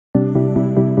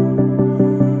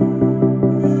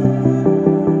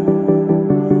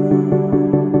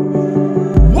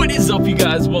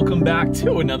welcome back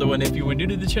to another one. If you are new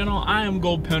to the channel, I am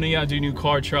Gold Pony. I do new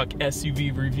car, truck,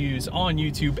 SUV reviews on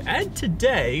YouTube, and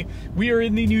today we are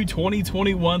in the new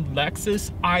 2021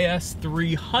 Lexus IS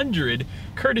 300,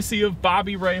 courtesy of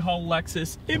Bobby Ray Hall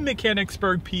Lexus in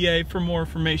Mechanicsburg, PA. For more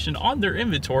information on their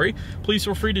inventory, please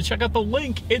feel free to check out the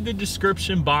link in the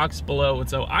description box below. And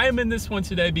so I am in this one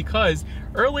today because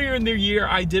earlier in the year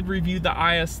I did review the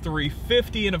IS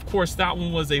 350, and of course that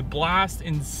one was a blast.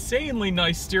 Insanely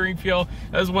nice steering feel.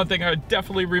 That is one thing I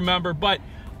definitely remember, but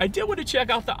I did want to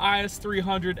check out the IS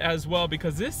 300 as well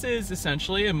because this is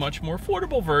essentially a much more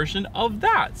affordable version of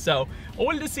that. So I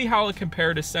wanted to see how it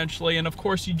compared essentially, and of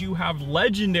course you do have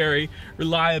legendary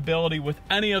reliability with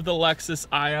any of the Lexus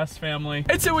IS family.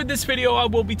 And so in this video I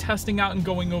will be testing out and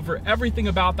going over everything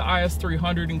about the IS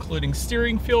 300, including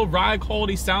steering feel, ride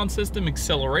quality, sound system,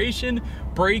 acceleration,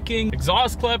 braking,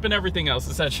 exhaust clip, and everything else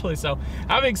essentially. So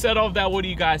having said all of that, what do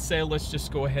you guys say? Let's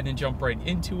just go ahead and jump right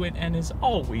into it, and as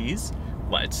always,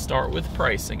 let's start with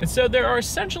pricing. And so there are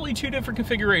essentially two different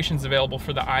configurations available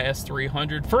for the IS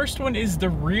 300. First one is the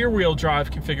rear wheel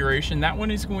drive configuration. That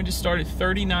one is going to start at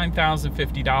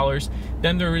 $39,050.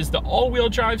 Then there is the all-wheel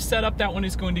drive setup. That one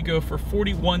is going to go for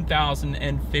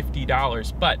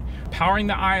 $41,050. But powering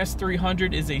the IS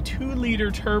 300 is a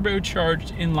 2-liter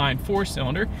turbocharged inline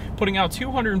 4-cylinder, putting out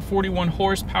 241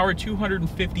 horsepower,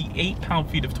 258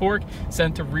 pound-feet of torque,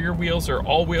 sent to rear wheels or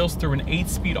all wheels through an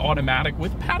 8-speed automatic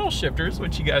with paddle shifters,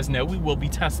 which you guys know we will be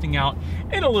testing out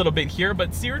in a little bit here.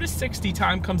 But 0 to 60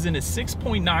 time comes in at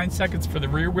 6.9 seconds for the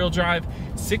rear wheel drive,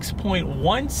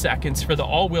 6.1 seconds for the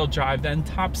all-wheel drive. Then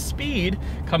top speed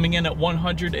coming in at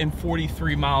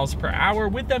 143 miles per hour,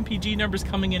 with MPG numbers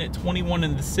coming in at 21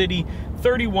 in the city,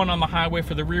 31 on the highway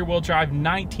for the rear wheel drive,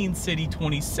 19 city,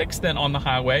 26 then on the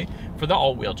highway for the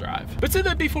all-wheel drive. But so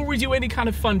that before we do any kind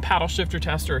of fun paddle shifter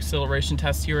test or acceleration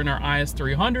test here in our IS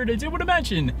 300, I did want to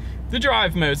mention the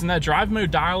drive modes, and that drive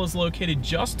mode dial is located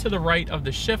just to the right of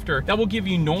the shifter. That will give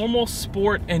you normal,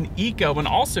 sport, and eco, and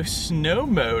also snow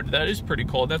mode. That is pretty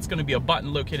cool. That's going to be a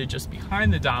button located just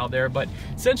behind the dial there. But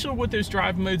essentially what those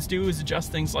drive modes do is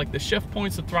adjust things like the shift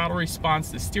points, the throttle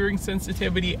response, the steering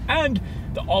sensitivity, and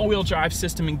the all-wheel drive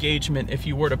system engagement if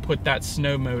you were to put that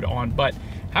snow mode on. But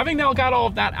having now got all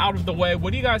of that out of the way,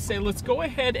 what do you guys say? Let's go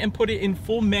ahead and put it in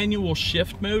full manual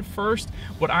shift mode first.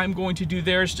 What I'm going to do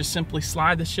there is just simply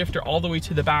slide the shifter all the way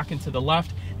to the back and to the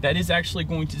left. That is actually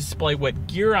going to display what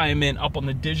gear I am in up on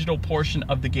the digital portion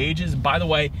of the gauges. By the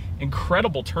way,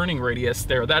 incredible turning radius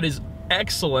there. That is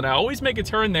excellent. I always make a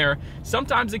turn there.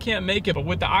 Sometimes I can't make it, but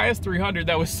with the IS 300,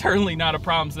 that was certainly not a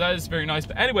problem. So that is very nice.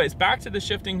 But anyways, back to the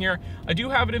shifting here. I do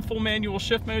have it in full manual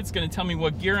shift mode. It's going to tell me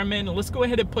what gear I'm in. And let's go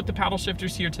ahead and put the paddle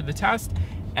shifters here to the test,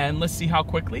 and let's see how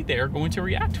quickly they are going to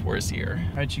react for us here.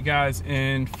 All right, you guys,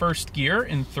 in first gear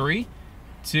in 3,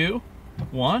 2,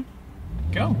 1,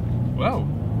 go. Whoa.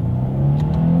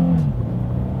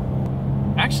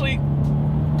 Actually,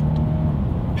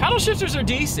 paddle shifters are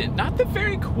decent. Not the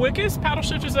very quickest paddle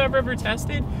shifters I've ever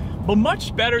tested, but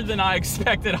much better than I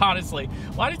expected, honestly.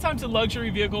 A lot of times in luxury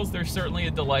vehicles, there's certainly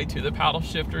a delay to the paddle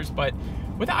shifters, but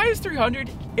with the IS 300,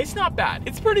 it's not bad.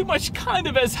 It's pretty much kind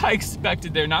of as I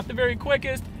expected there. Not the very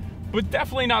quickest, but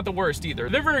definitely not the worst either.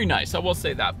 They're very nice, I will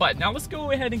say that. But now let's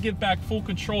go ahead and give back full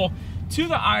control to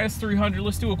the IS 300.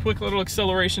 Let's do a quick little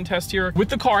acceleration test here with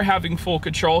the car having full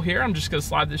control here. I'm just gonna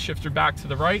slide the shifter back to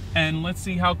the right, and let's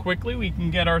see how quickly we can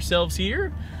get ourselves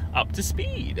here up to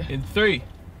speed. In 3,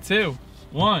 2,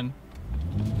 1.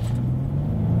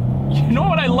 You know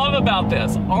what I love about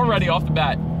this already off the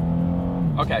bat?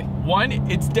 Okay, one,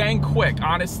 it's dang quick,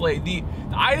 honestly. The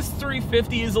IS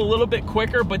 350 is a little bit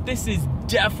quicker, but this is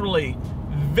definitely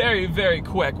very, very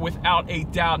quick, without a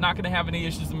doubt. Not gonna have any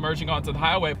issues emerging onto the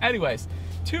highway. Anyways,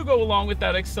 to go along with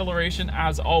that acceleration,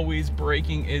 as always,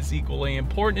 braking is equally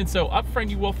important. And so up front,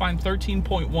 you will find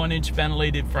 13.1-inch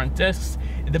ventilated front discs.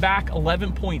 In the back,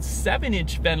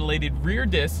 11.7-inch ventilated rear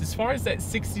discs. As far as that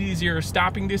 60 to 0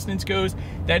 stopping distance goes,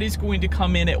 that is going to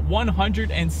come in at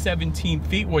 117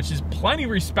 feet, which is plenty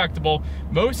respectable.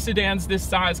 Most sedans this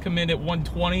size come in at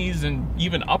 120s and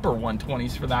even upper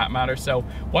 120s for that matter. So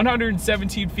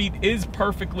 117 feet is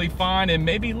perfectly fine. And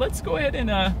maybe let's go ahead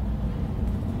and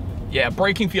yeah,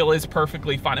 braking feel is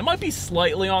perfectly fine. It might be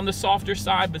slightly on the softer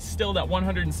side, but still that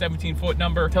 117 foot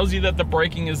number tells you that the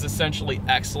braking is essentially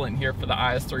excellent here for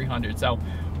the IS 300. So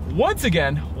once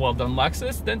again, well done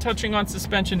Lexus. Then touching on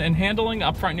suspension and handling,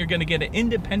 up front you're gonna get an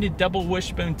independent double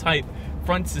wishbone type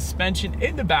front suspension.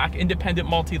 In the back, independent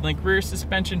multi-link rear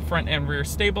suspension, front and rear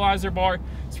stabilizer bar.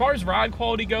 As far as ride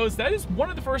quality goes, that is one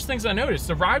of the first things I noticed.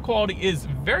 The ride quality is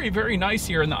very, very nice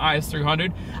here in the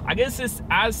IS300. I guess this,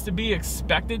 as to be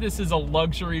expected, this is a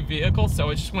luxury vehicle, so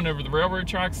I just went over the railroad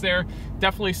tracks there.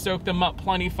 Definitely soaked them up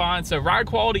plenty fine. So ride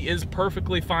quality is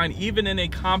perfectly fine, even in a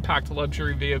compact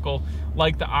luxury vehicle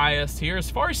like the IS here. As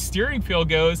far as steering feel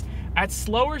goes, at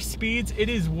slower speeds, it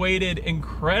is weighted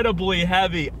incredibly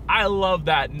heavy. I love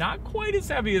that. Not quite as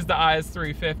heavy as the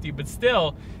IS350, but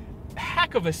still,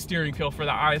 heck of a steering feel for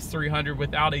the IS300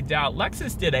 without a doubt.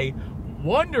 Lexus did a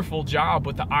wonderful job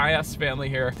with the IS family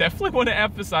here. Definitely want to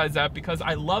emphasize that because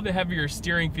I love a heavier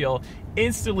steering feel.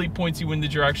 Instantly points you in the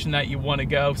direction that you want to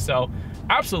go. So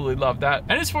absolutely love that.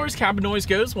 And as far as cabin noise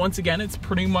goes, once again, it's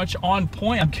pretty much on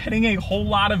point. I'm getting a whole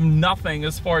lot of nothing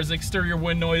as far as exterior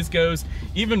wind noise goes,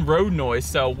 even road noise.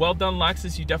 So well done,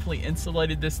 Lexus. You definitely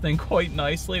insulated this thing quite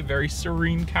nicely. A very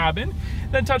serene cabin.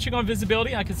 Then touching on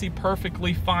visibility, I can see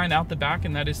perfectly fine out the back,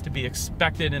 and that is to be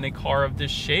expected in a car of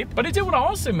this shape. But I did want to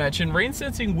also mention rain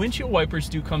sensing windshield wipers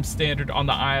do come standard on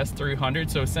the IS300.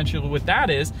 So essentially what that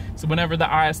is, so whenever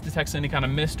the IS detects any kind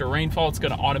of mist or rainfall, it's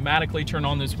going to automatically turn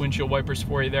on those windshield wipers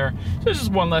for you there. So this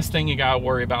is one less thing you gotta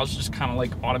worry about. It's just kind of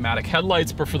like automatic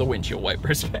headlights, but for the windshield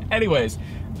wipers. But anyways,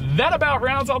 that about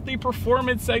rounds out the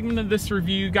performance segment of this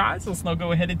review, guys. Let's now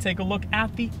go ahead and take a look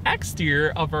at the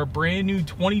exterior of our brand new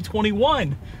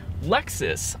 2021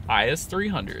 Lexus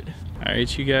IS300. All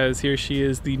right, you guys, here she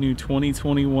is, the new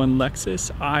 2021 Lexus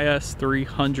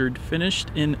IS300, finished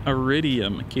in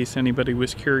iridium, in case anybody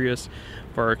was curious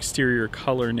for our exterior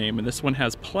color name. And this one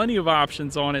has plenty of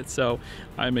options on it, so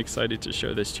I'm excited to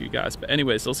show this to you guys. But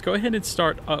anyways, let's go ahead and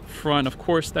start up front. Of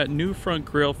course, that new front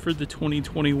grille for the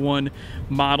 2021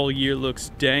 model year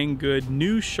looks dang good.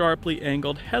 New sharply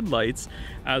angled headlights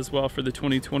as well for the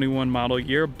 2021 model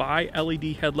year.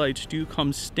 Bi-LED headlights do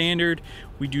come standard.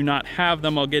 We do not have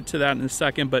them. I'll get to that in a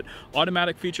second, but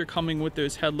automatic feature coming with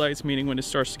those headlights, meaning when it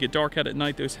starts to get dark out at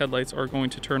night, those headlights are going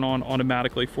to turn on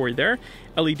automatically for you there.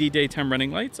 LED daytime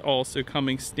running lights also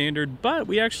coming standard, but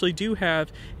we actually do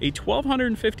have a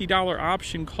 $1,250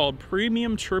 option called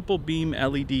premium triple beam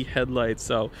LED headlights.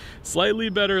 So slightly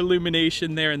better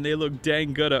illumination there, and they look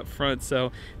dang good up front.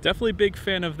 So definitely big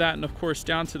fan of that. And of course,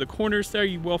 down to the corners there,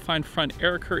 you will find front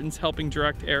air curtains helping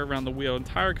direct air around the wheel and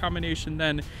tire combination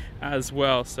then as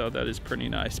well. So that is pretty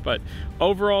nice. But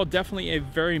overall, definitely a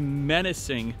very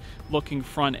menacing looking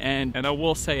front end, and I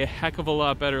will say a heck of a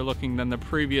lot better looking than the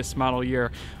previous model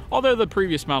year. Although the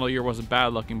previous model year wasn't bad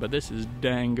looking, but this is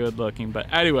dang good looking.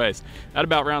 But anyways, that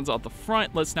about rounds out the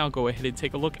front. Let's now go ahead and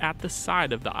take a look at the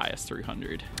side of the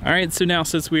IS300. All right, so now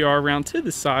since we are around to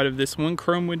the side of this one,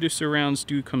 chrome window surrounds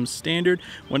do come standard.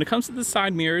 When it comes to the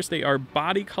side mirrors, they are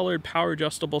body colored power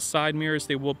adjustable side mirrors.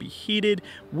 They will be heated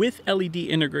with LED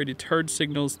integrated turn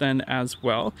signals then as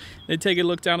well. Then take a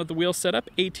look down at the wheel setup.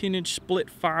 18-inch split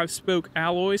 5-spoke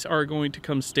alloys are going to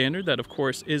come standard. That of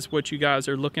course is what you guys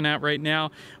are looking at right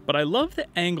now. But I love the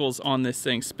angles on this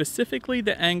thing, specifically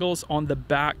the angles on the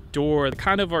back door,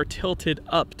 kind of are tilted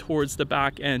up towards the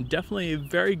back end. Definitely a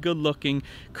very good looking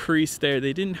crease there.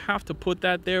 They didn't have to put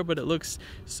that there, but it looks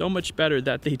so much better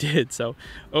that they did. So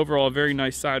overall, a very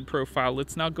nice side profile.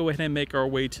 Let's now go ahead and make our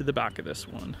way to the back of this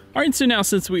one. All right, so now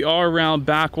since we are around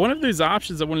back, one of those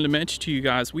options I wanted to mention to you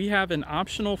guys, we have an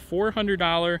optional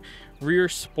 $400 rear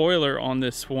spoiler on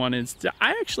this one.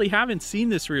 I actually haven't seen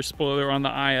this rear spoiler on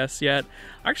the IS yet.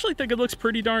 I actually think it looks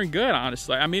pretty darn good,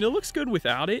 honestly. I mean, it looks good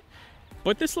without it,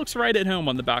 but this looks right at home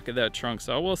on the back of that trunk,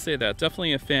 so I will say that.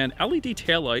 Definitely a fan. LED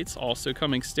taillights also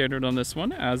coming standard on this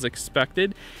one, as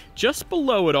expected. Just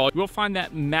below it all, you'll find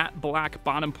that matte black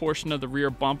bottom portion of the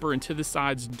rear bumper, and to the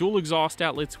sides, dual exhaust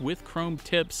outlets with chrome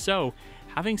tips. So,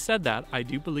 having said that, I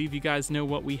do believe you guys know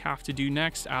what we have to do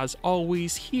next. As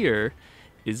always, here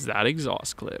is that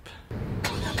exhaust clip.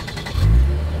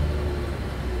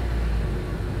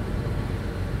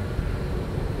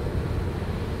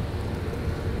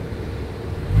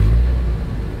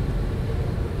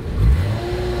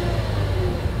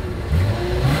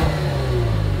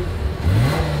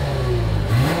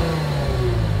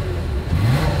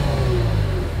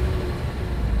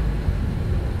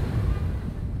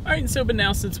 Alright, so but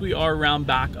now since we are around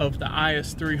back of the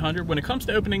IS300, when it comes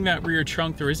to opening that rear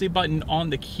trunk, there is a button on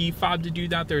the key fob to do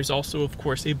that. There's also, of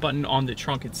course, a button on the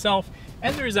trunk itself,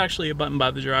 and there is actually a button by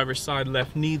the driver's side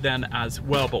left knee then as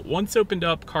well. But once opened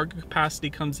up, cargo capacity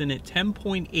comes in at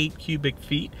 10.8 cubic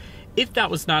feet. If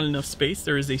that was not enough space,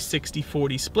 there is a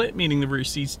 60-40 split, meaning the rear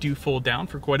seats do fold down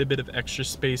for quite a bit of extra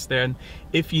space there. And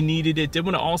if you needed it, did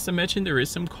want to also mention there is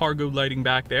some cargo lighting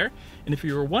back there. And if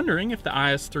you were wondering if the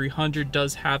IS300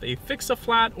 does have a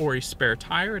fix-a-flat or a spare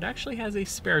tire, it actually has a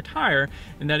spare tire,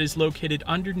 and that is located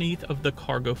underneath of the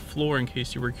cargo floor, in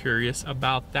case you were curious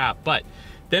about that. But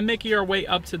then making our way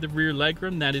up to the rear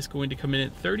legroom, that is going to come in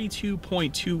at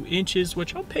 32.2 inches,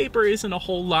 which on paper isn't a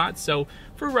whole lot. So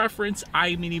for reference,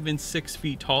 I'm even 6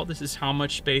 feet tall. This is how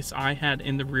much space I had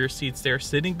in the rear seats there,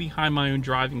 sitting behind my own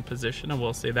driving position, I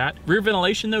will say that. Rear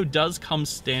ventilation though does come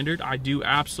standard. I do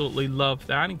absolutely love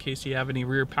that. In case you have any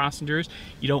rear passengers,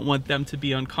 you don't want them to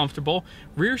be uncomfortable.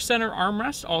 Rear center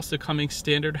armrest also coming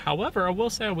standard. However, I will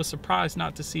say I was surprised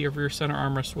not to see a rear center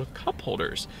armrest with cup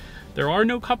holders. There are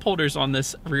no cup holders on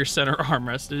this rear center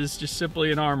armrest. It is just simply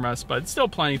an armrest, but it's still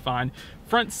plenty fine.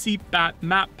 Front seat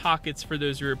mat pockets for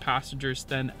those rear passengers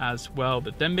then as well.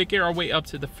 But then making our way up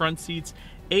to the front seats,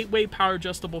 8-way power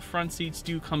adjustable front seats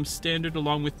do come standard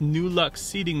along with new Lux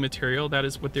seating material. That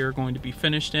is what they're going to be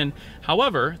finished in.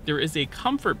 However, there is a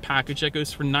comfort package that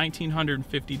goes for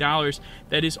 $1,950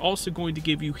 that is also going to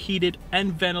give you heated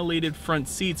and ventilated front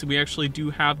seats. And we actually do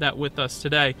have that with us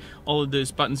today. All of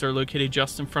those buttons are located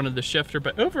just in front of the shifter,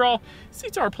 but overall,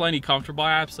 seats are plenty comfortable.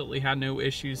 I absolutely had no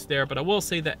issues there, but I will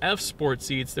say the F Sport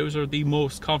seats, those are the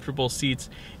most comfortable seats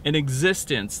in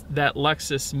existence that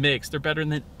Lexus makes. They're better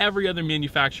than every other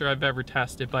manufacturer I've ever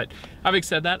tested. But having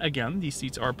said that, again, these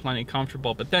seats are plenty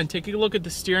comfortable. But then taking a look at the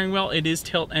steering wheel, it is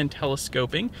tilt and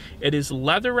telescoping. It is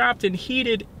leather wrapped and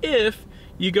heated if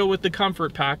you go with the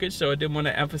comfort package, so I did want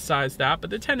to emphasize that. But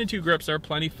the 10-2 grips are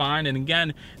plenty fine, and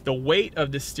again, the weight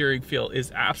of the steering wheel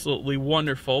is absolutely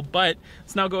wonderful. But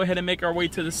let's now go ahead and make our way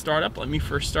to the startup. Let me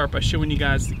first start by showing you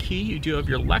guys the key. You do have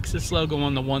your Lexus logo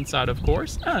on the one side, of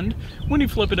course, and when you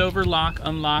flip it over, lock,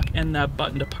 unlock, and that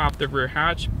button to pop the rear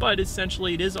hatch. But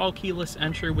essentially, it is all keyless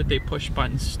entry with a push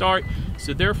button start.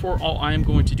 So therefore, all I am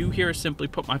going to do here is simply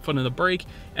put my foot on the brake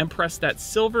and press that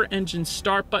silver engine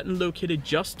start button located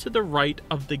just to the right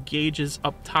of the gauges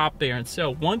up top there. And so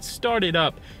once started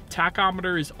up,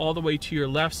 tachometer is all the way to your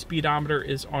left, speedometer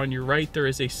is on your right. There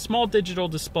is a small digital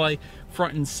display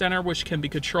front and center, which can be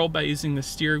controlled by using the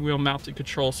steering wheel mounted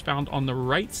controls found on the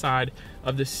right side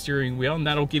of the steering wheel, and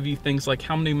that'll give you things like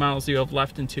how many miles you have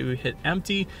left until you hit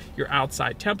empty, your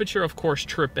outside temperature, of course,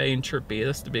 trip A and trip B.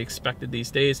 That's to be expected these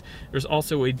days. There's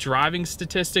also a driving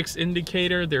statistics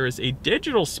indicator. There is a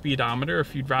digital speedometer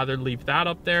if you'd rather leave that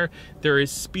up there. There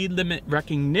is speed limit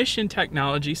recognition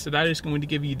technology, so that is going to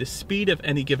give you the speed of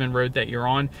any given road that you're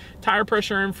on. Tire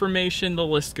pressure information, the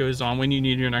list goes on, when you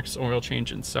need your next oil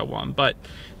change and so on. But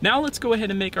now let's go ahead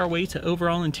and make our way to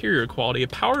overall interior quality. A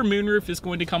power moonroof is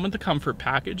going to come with the comfort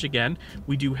package. Again,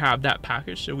 we do have that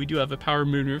package, so we do have a power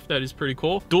moonroof. That is pretty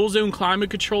cool. Dual zone climate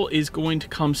control is going to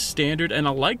come standard, and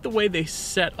I like the way they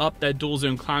set up that dual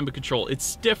zone climate control.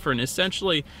 It's different.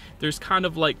 Essentially, there's kind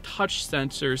of like touch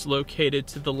sensors located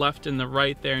to the left and the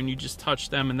right there, and you just touch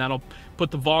them and that'll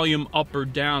put the volume up or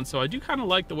down. So I do kind of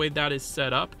like the way that is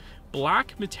set up.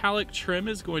 Black metallic trim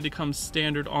is going to come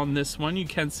standard on this one. You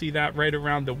can see that right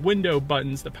around the window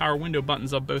buttons, the power window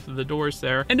buttons of both of the doors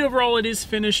there. And overall, it is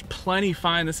finished plenty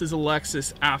fine. This is a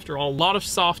Lexus after all. A lot of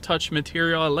soft touch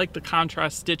material. I like the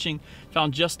contrast stitching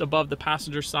found just above the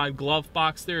passenger side glove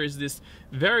box. There is this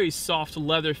very soft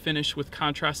leather finish with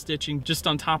contrast stitching just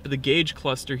on top of the gauge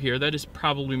cluster here. That is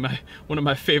probably one of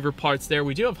my favorite parts there.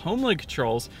 We do have HomeLink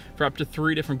controls for up to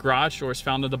 3 different garage doors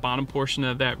found at the bottom portion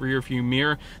of that rear view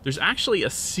mirror. There's actually a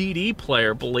CD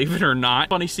player, believe it or not.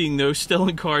 Funny seeing those still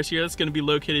in cars here. That's going to be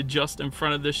located just in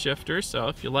front of the shifter, so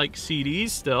if you like CDs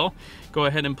still, go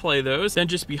ahead and play those. Then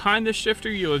just behind the shifter,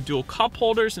 you have dual cup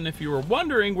holders, and if you were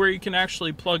wondering where you can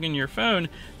actually plug in your phone,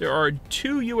 there are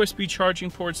 2 USB charging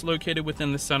ports located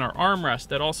within the center armrest.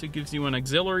 That also gives you an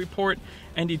auxiliary port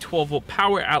and a 12-volt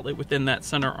power outlet within that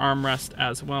center armrest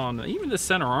as well. And even the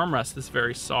center armrest is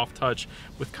very soft touch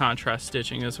with contrast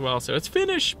stitching as well. So it's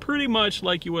finished pretty much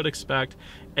like you would expect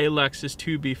a Lexus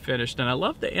to be finished. And I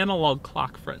love the analog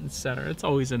clock front and center. It's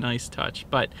always a nice touch.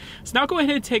 But let's now go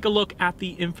ahead and take a look at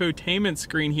the infotainment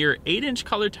screen here. 8-inch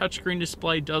color touchscreen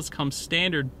display does come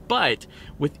standard, but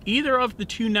with either of the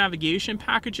 2 navigation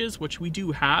packages, which we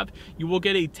do have, you will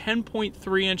get a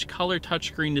 10.3-inch color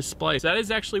touchscreen display. So that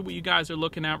is actually what you guys are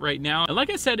looking at right now. And like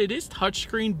I said, it is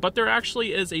touchscreen, but there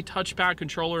actually is a touchpad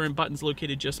controller and buttons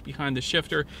located just behind the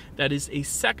shifter. That is a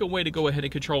second way to go ahead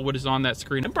and control what is on that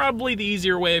screen, and probably the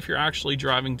easier way if you're actually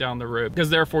driving down the road, because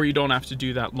therefore you don't have to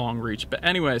do that long reach. But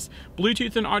anyways,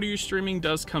 Bluetooth and audio streaming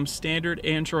does come standard.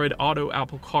 Android Auto,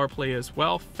 Apple CarPlay as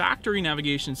well. Factory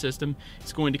navigation system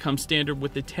is going to come standard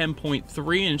with the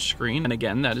 10.3-inch screen, and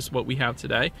again, that is what we have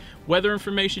today. Weather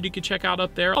information you can check out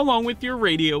up there, along with your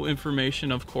radio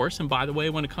information, of course. And by the way,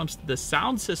 when it comes to the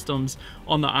sound systems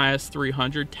on the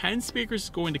IS300, 10 speakers is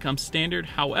going to come standard.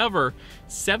 However,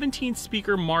 17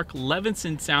 speaker Mark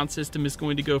Levinson sound system is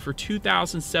going to go for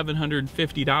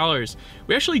 $2,750.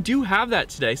 We actually do have that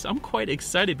today, so I'm quite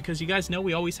excited because you guys know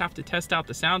we always have to test out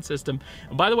the sound system.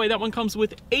 And by the way, that one comes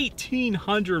with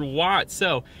 1,800 watts.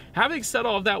 So having said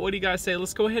all of that, what do you guys say?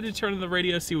 Let's go ahead and turn on the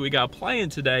radio, see what we got playing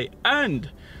today, and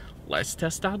let's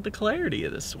test out the clarity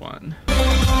of this one.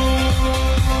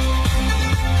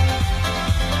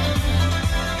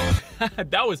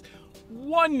 That was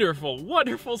wonderful,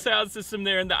 wonderful sound system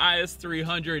there in the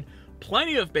IS300.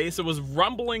 Plenty of bass. It was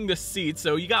rumbling the seats,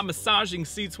 so you got massaging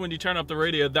seats when you turn up the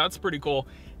radio. That's pretty cool.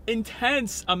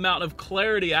 Intense amount of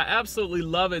clarity. I absolutely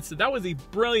love it. So that was a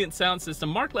brilliant sound system.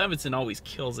 Mark Levinson always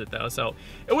kills it though, so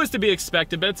it was to be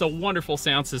expected, but it's a wonderful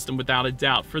sound system without a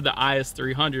doubt for the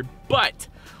IS300. But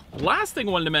last thing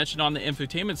I wanted to mention on the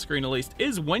infotainment screen, at least,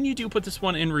 is when you do put this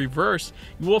one in reverse,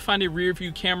 you will find a rear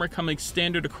view camera coming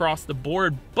standard across the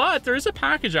board, but there is a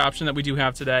package option that we do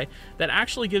have today that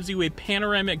actually gives you a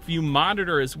panoramic view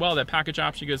monitor as well. That package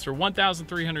option goes for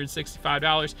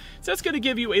 $1,365. So that's going to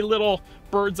give you a little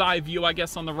bird's eye view, I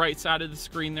guess, on the right side of the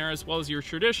screen there, as well as your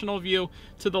traditional view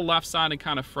to the left side and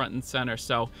kind of front and center.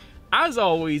 So as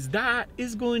always, that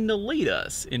is going to lead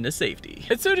us into safety.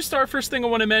 And so to start, first thing I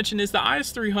want to mention is the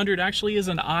IS300 actually is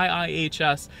an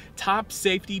IIHS Top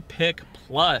Safety Pick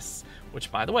Plus,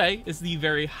 which, by the way, is the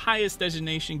very highest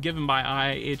designation given by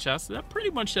IIHS. So that pretty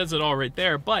much says it all right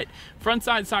there. But front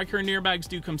side curtain airbags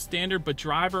do come standard, but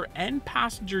driver and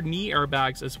passenger knee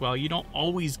airbags as well. You don't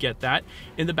always get that.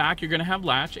 In the back, you're going to have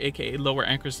latch, aka lower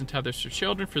anchors and tethers for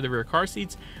children for the rear car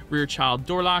seats, rear child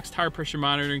door locks, tire pressure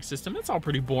monitoring system. That's all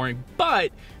pretty boring,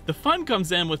 but the fun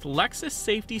comes in with Lexus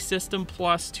Safety System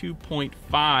Plus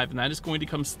 2.5, and that is going to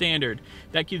come standard.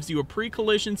 That gives you a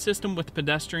pre-collision system with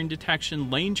pedestrian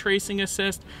detection, lane tracing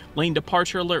assist, lane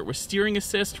departure alert with steering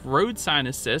assist, road sign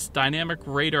assist, dynamic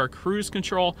radar cruise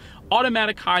control,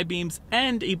 automatic high beams,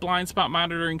 and a blind spot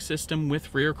monitoring system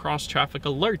with rear cross traffic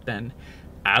alert then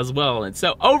as well. And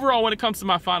so overall, when it comes to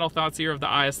my final thoughts here of the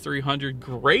IS300,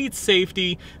 great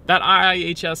safety. That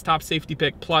IIHS Top Safety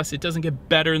Pick Plus, it doesn't get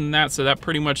better than that, so that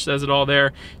pretty much says it all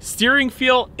there. Steering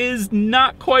feel is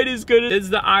not quite as good as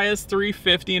the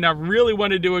IS350, and I really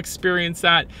wanted to experience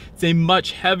that. It's a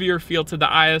much heavier feel to the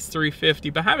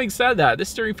IS350, but having said that, this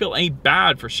steering feel ain't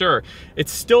bad for sure.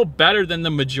 It's still better than the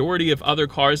majority of other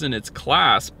cars in its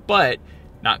class, but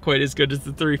not quite as good as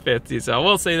the 350. So I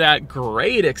will say that.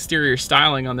 Great exterior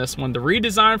styling on this one. The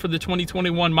redesign for the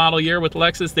 2021 model year with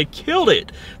Lexus, they killed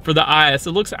it for the IS.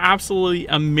 It looks absolutely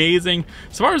amazing.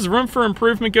 As far as room for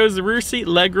improvement goes, the rear seat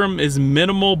legroom is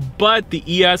minimal, but the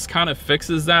ES kind of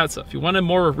fixes that. So if you wanted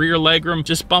more rear legroom,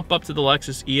 just bump up to the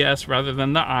Lexus ES rather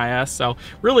than the IS. So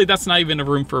really, that's not even a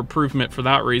room for improvement for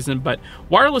that reason. But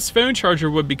wireless phone charger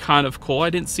would be kind of cool.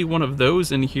 I didn't see one of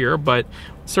those in here, but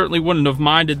certainly wouldn't have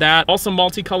minded that. Also,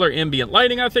 multicolor ambient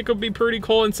lighting I think would be pretty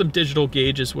cool, and some digital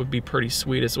gauges would be pretty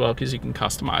sweet as well, because you can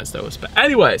customize those. But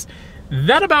anyways,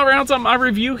 that about rounds up my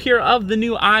review here of the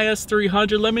new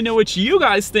IS300. Let me know what you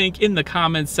guys think in the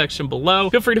comments section below.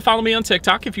 Feel free to follow me on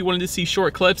TikTok if you wanted to see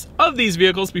short clips of these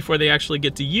vehicles before they actually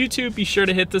get to YouTube. Be sure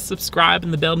to hit the subscribe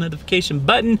and the bell notification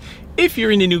button if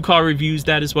you're into new car reviews.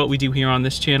 That is what we do here on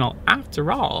this channel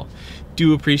after all.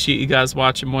 Do appreciate you guys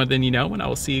watching more than you know, and I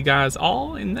will see you guys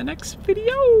all in the next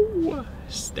video.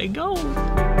 Stay gold.